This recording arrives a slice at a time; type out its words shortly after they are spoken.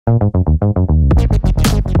Okay,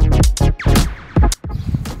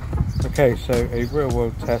 so a real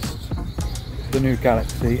world test for the new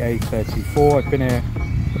Galaxy A34. I've been here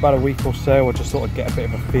about a week or so. I just thought I'd get a bit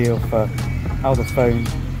of a feel for how the phone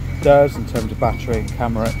does in terms of battery and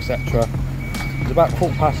camera, etc. It was about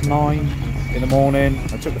 9:15 in the morning.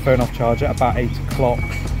 I took the phone off charge at about 8 o'clock,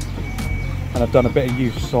 and I've done a bit of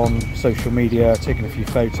use on social media, taken a few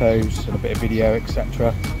photos and a bit of video,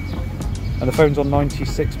 etc. And the phone's on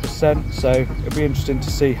 96%, so it'll be interesting to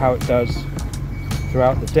see how it does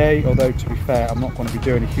throughout the day, although to be fair, I'm not going to be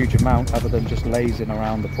doing a huge amount other than just lazing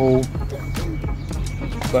around the pool.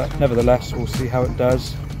 But nevertheless, we'll see how it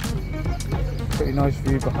does. Pretty nice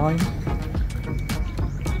view behind.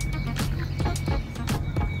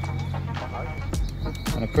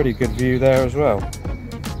 And a pretty good view there as well.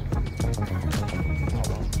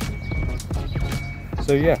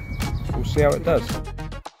 So yeah, we'll see how it does.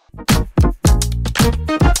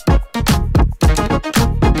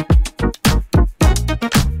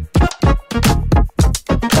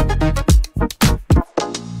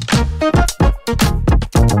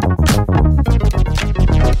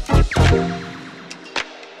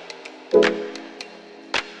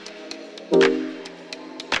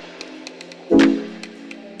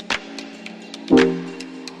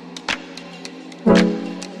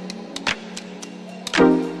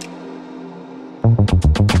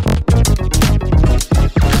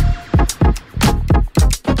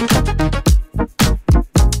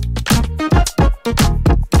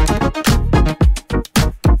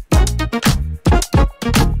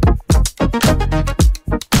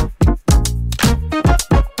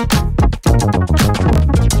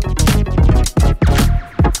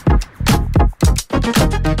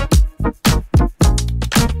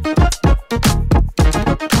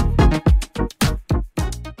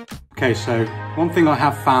 Okay, so one thing I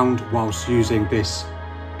have found whilst using this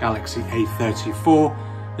Galaxy A34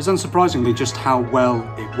 is unsurprisingly just how well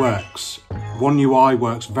it works. One UI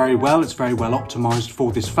works very well, it's very well optimized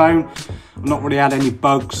for this phone. I've not really had any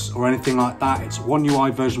bugs or anything like that. It's One UI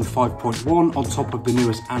version 5.1 on top of the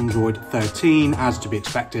newest Android 13, as to be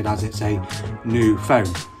expected as it's a new phone.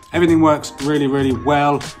 Everything works really, really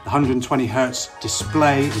well. The 120Hz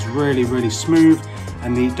display is really, really smooth,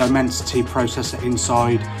 and the Dimensity processor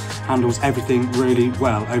inside handles everything really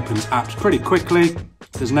well. Opens apps pretty quickly.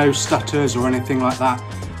 There's no stutters or anything like that.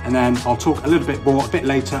 And then I'll talk a little bit more a bit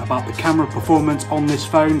later about the camera performance on this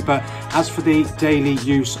phone. But as for the daily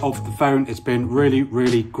use of the phone, it's been really,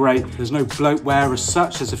 really great. There's no bloatware as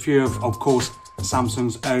such. There's a few of course,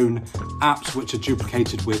 Samsung's own apps which are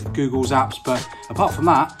duplicated with Google's apps, but apart from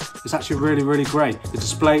that, it's actually really, really great. The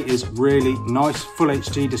display is really nice, full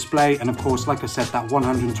HD display, and of course, like I said, that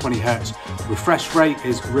 120Hz refresh rate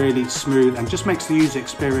is really smooth and just makes the user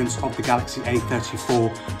experience of the Galaxy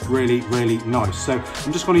A34 really, really nice. So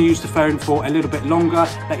I'm just going to use the phone for a little bit longer,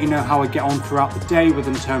 let you know how I get on throughout the day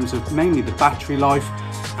in terms of mainly the battery life,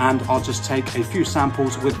 and I'll just take a few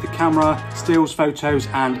samples with the camera, stills, photos,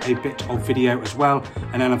 and a bit of video as well.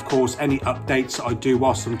 And then of course, any updates that I do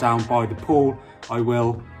whilst I'm down by the pool, I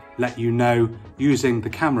will let you know using the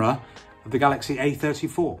camera of the Galaxy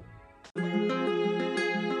A34.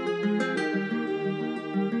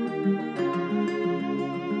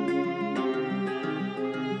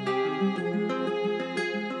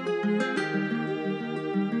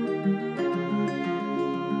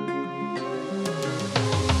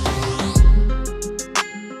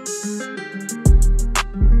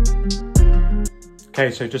 Okay,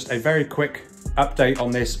 so just a very quick update on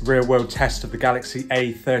this real world test of the Galaxy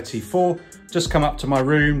A34. Just come up to my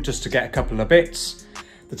room just to get a couple of bits.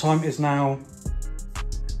 The time is now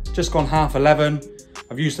just gone 11:30.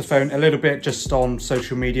 I've used the phone a little bit just on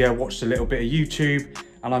social media, watched a little bit of YouTube,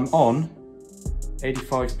 and I'm on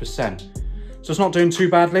 85%. So it's not doing too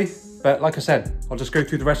badly, but like I said, I'll just go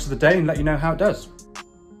through the rest of the day and let you know how it does.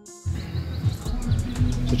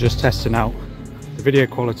 So just testing out the video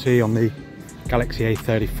quality on the Galaxy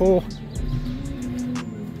A34.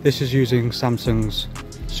 This is using Samsung's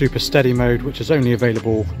Super Steady mode, which is only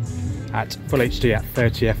available at Full HD at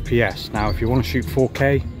 30 FPS. Now, if you want to shoot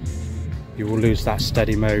 4K, you will lose that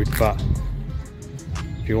steady mode, but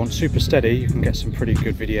if you want Super Steady, you can get some pretty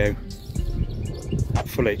good video at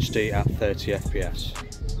Full HD at 30 FPS.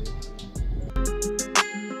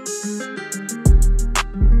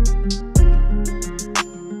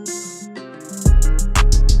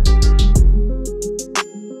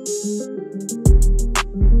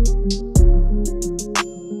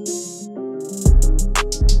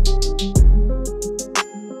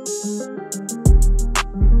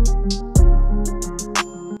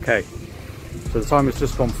 Okay, so the time has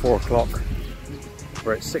just gone 4 o'clock.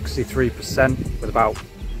 We're at 63% with about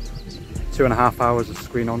 2.5 hours of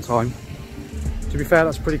screen on time. To be fair,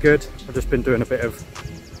 that's pretty good. I've just been doing a bit of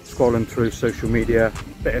scrolling through social media,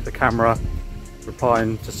 bit at the camera,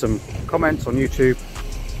 replying to some comments on YouTube.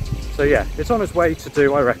 So yeah, it's on its way to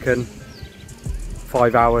do, I reckon,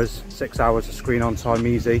 5 hours, 6 hours of screen on time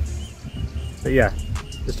easy. But yeah,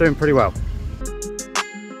 it's doing pretty well.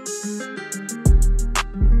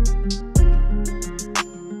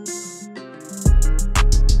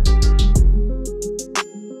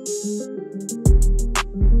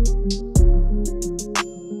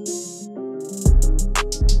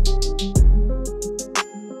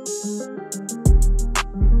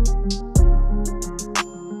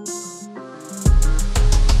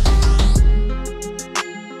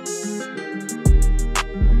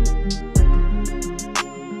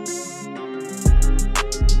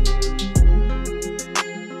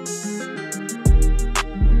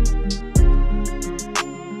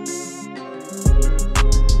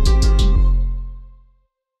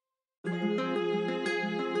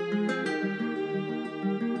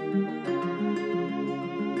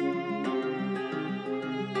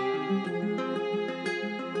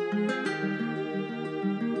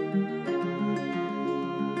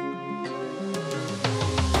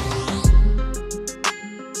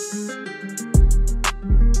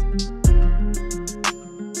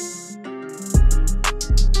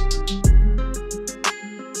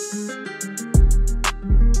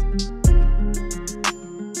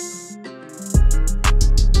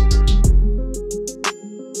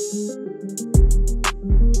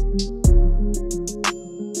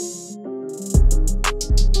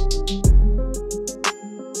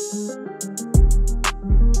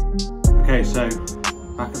 Okay, so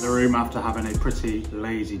back at the room after having a pretty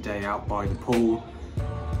lazy day out by the pool.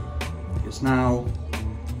 It's now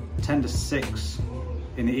 10 to 6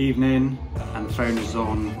 in the evening and the phone is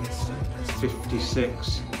on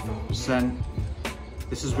 56%.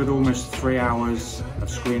 This is with almost 3 hours of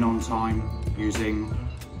screen on time using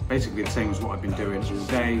basically the same as what I've been doing all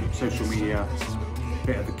day, social media, a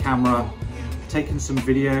bit of the camera, taking some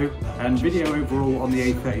video, and video overall on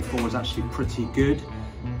the A34 is actually pretty good.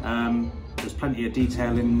 There's plenty of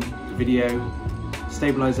detail in the video.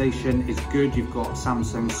 Stabilization is good. You've got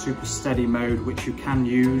Samsung Super Steady mode, which you can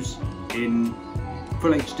use in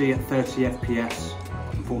Full HD at 30 FPS.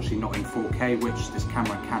 Unfortunately not in 4K, which this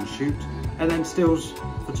camera can shoot. And then stills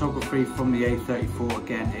photography from the A34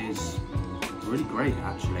 again is really great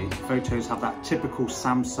actually. Photos have that typical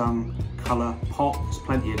Samsung color pop. There's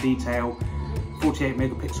plenty of detail. 48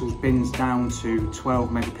 megapixels bins down to 12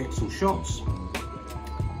 megapixel shots.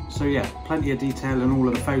 So yeah, plenty of detail in all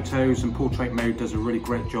of the photos, and portrait mode does a really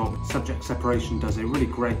great job. Subject separation does a really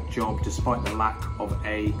great job despite the lack of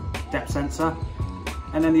a depth sensor.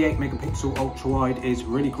 And then the 8 megapixel ultra wide is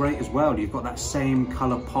really great as well. You've got that same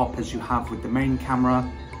color pop as you have with the main camera.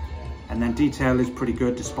 And then detail is pretty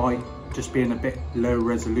good despite just being a bit low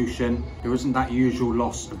resolution. There isn't that usual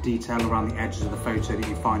loss of detail around the edges of the photo that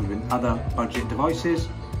you find with other budget devices.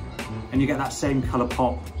 And you get that same color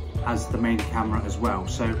pop as the main camera as well.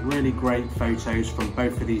 So really great photos from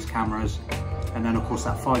both of these cameras. And then of course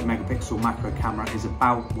that 5 megapixel macro camera is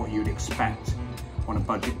about what you'd expect on a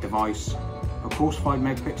budget device. Of course 5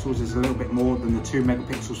 megapixels is a little bit more than the 2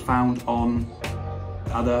 megapixels found on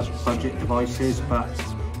other budget devices, but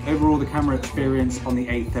overall the camera experience on the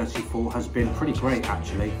A34 has been pretty great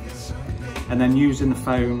actually. And then using the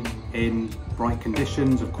phone in bright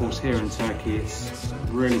conditions, of course here in Turkey it's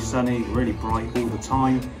really sunny, really bright all the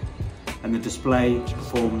time, and the display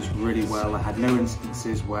performs really well. I had no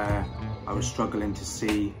instances where I was struggling to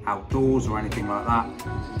see outdoors or anything like that.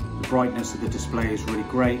 The brightness of the display is really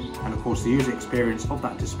great, and of course the user experience of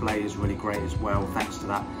that display is really great as well, thanks to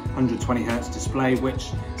that 120Hz display,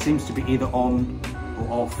 which seems to be either on or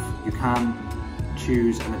off. You can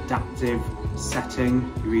choose an adaptive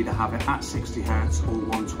setting. You either have it at 60Hz or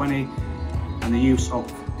 120, and the use of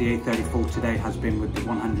the A34 today has been with the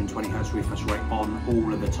 120Hz refresh rate on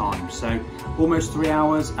all of the time. So almost 3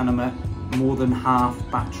 hours and I'm at more than half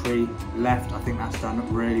battery left. I think that's done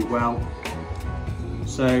really well.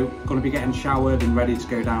 So going to be getting showered and ready to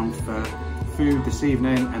go down for food this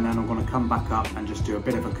evening, and then I'm going to come back up and just do a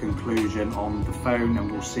bit of a conclusion on the phone, and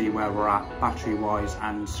we'll see where we're at battery wise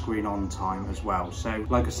and screen on time as well. So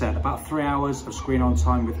like I said, about 3 hours of screen on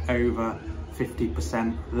time with over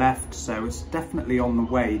 50% left, so it's definitely on the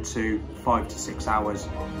way to 5 to 6 hours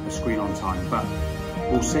of screen on time, but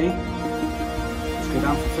we'll see. Let's go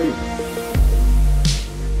down for food.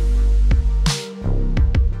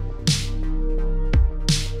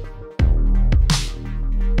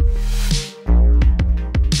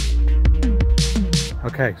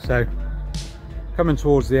 Okay, so coming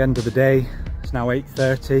towards the end of the day, it's now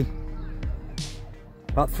 8:30.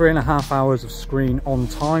 About 3.5 hours of screen on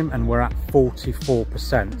time and we're at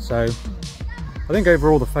 44%. So I think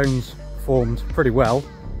overall the phone's performed pretty well.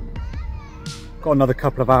 Got another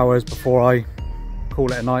couple of hours before I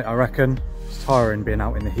call it a night, I reckon. It's tiring being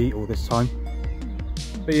out in the heat all this time.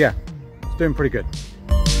 But yeah, it's doing pretty good.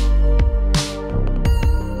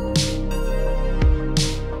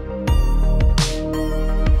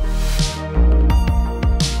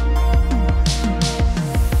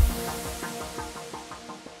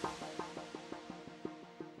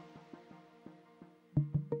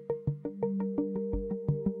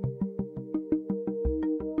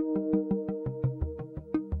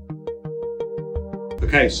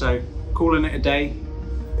 Okay, so calling it a day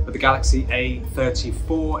with the Galaxy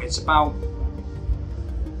A34. It's about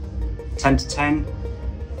 10 to 10.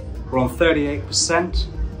 We're on 38%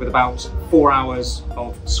 with about 4 hours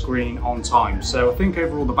of screen on time. So I think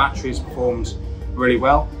overall the battery has performed really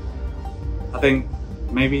well. I think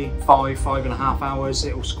maybe 5.5 hours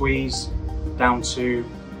it will squeeze down to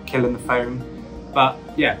killing the phone. But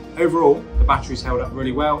yeah, overall the battery's held up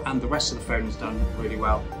really well and the rest of the phone has done really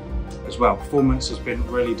well as well. Performance has been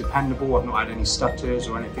really dependable. I've not had any stutters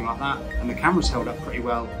or anything like that, and the camera's held up pretty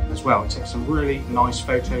well as well. It takes some really nice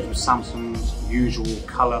photos with Samsung's usual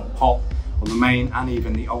colour pop on the main and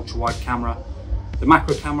even the ultra wide camera. The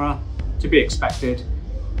macro camera, to be expected,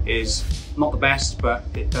 is not the best, but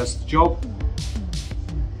it does the job.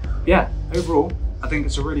 Yeah, overall I think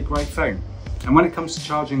it's a really great phone. And when it comes to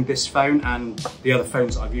charging this phone and the other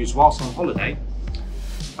phones that I've used whilst on holiday,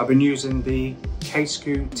 I've been using the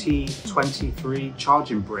Casekoo T23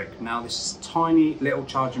 Charging Brick. Now this is a tiny little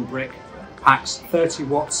charging brick, packs 30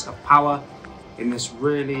 watts of power in this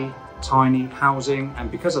really tiny housing, and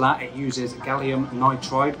because of that it uses gallium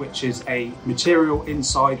nitride, which is a material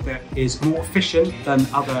inside that is more efficient than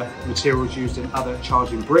other materials used in other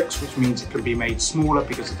charging bricks, which means it can be made smaller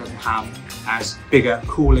because it doesn't have as bigger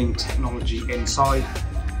cooling technology inside.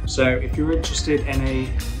 So if you're interested in a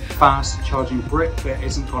fast charging brick that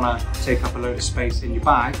isn't gonna take up a load of space in your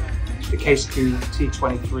bag, the Casekoo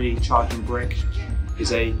T23 Charging Brick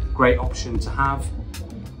is a great option to have.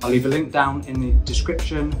 I'll leave a link down in the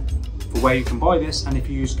description for where you can buy this, and if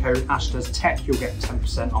you use code AshDoesTech you'll get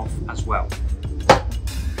 10% off as well.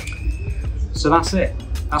 So that's it.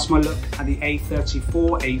 That's my look at the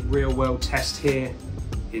A34, a real world test here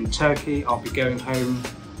in Turkey. I'll be going home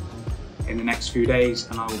in the next few days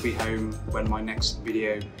and I will be home when my next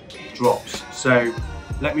video drops. So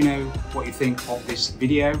let me know what you think of this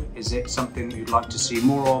video. Is it something that you'd like to see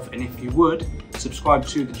more of? And if you would, subscribe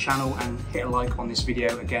to the channel and hit a like on this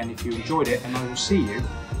video again if you enjoyed it, and I will see you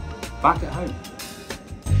back at home.